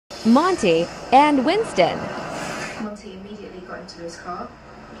Monty and Winston. Monty immediately got into his car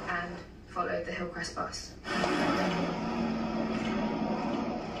and followed the Hillcrest bus. What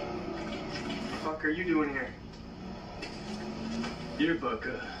the fuck are you doing here? Yearbook,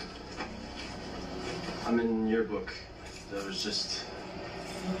 I'm in yearbook. That was just...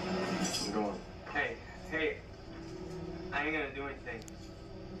 I'm going. Hey, I ain't gonna do anything.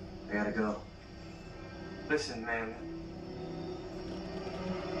 I gotta go. Listen, man.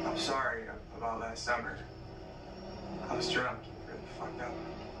 I'm sorry about last summer. I was drunk and really fucked up.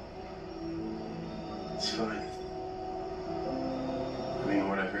 It's fine. I mean,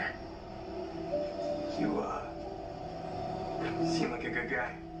 whatever. You, seem like a good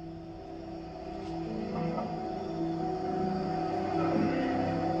guy.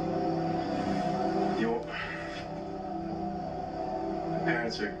 My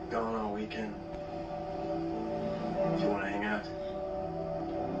parents are gone all weekend. If you want to hang out.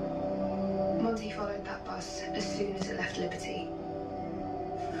 Monty followed that bus as soon as it left Liberty.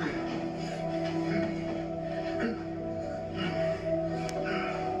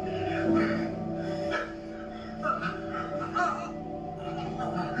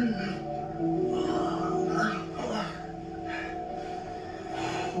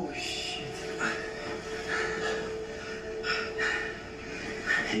 Holy shit.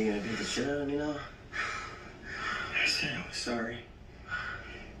 Are you gonna beat the shit out of me now? I said I was sorry.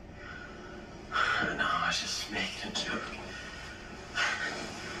 No, I was just making a joke.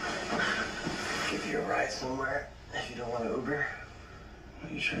 Give you a ride somewhere if you don't want to Uber. Are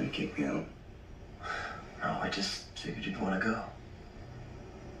you trying to kick me out? No, I just figured you'd want to go.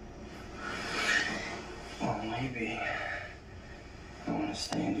 Well, maybe. I want to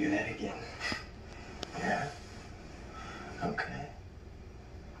stay and do that again. Yeah? Okay.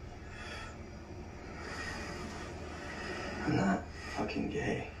 I'm not fucking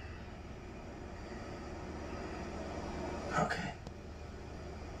gay. Okay.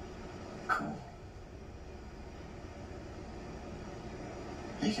 Cool.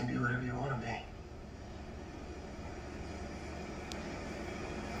 You can be whatever you want to be.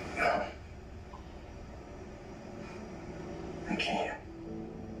 No. I can't.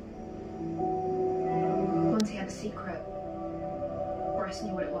 Monty had a secret. Bryce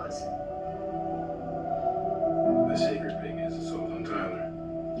knew what it was. The secret being his assault on Tyler.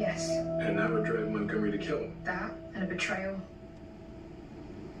 Yes, And that would drive Montgomery to kill him. that and a betrayal.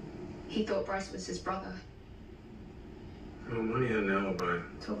 He thought Bryce was his brother. Well, Monty had an alibi.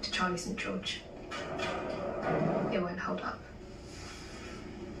 Talked to Charlie St. George. It won't hold up.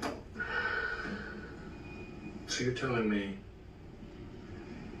 So you're telling me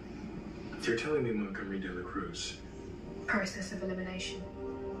Montgomery did the Cruz? Process of elimination.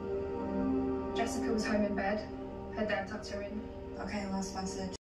 Jessica was home in bed. Her dad tucked her in. Okay, last message.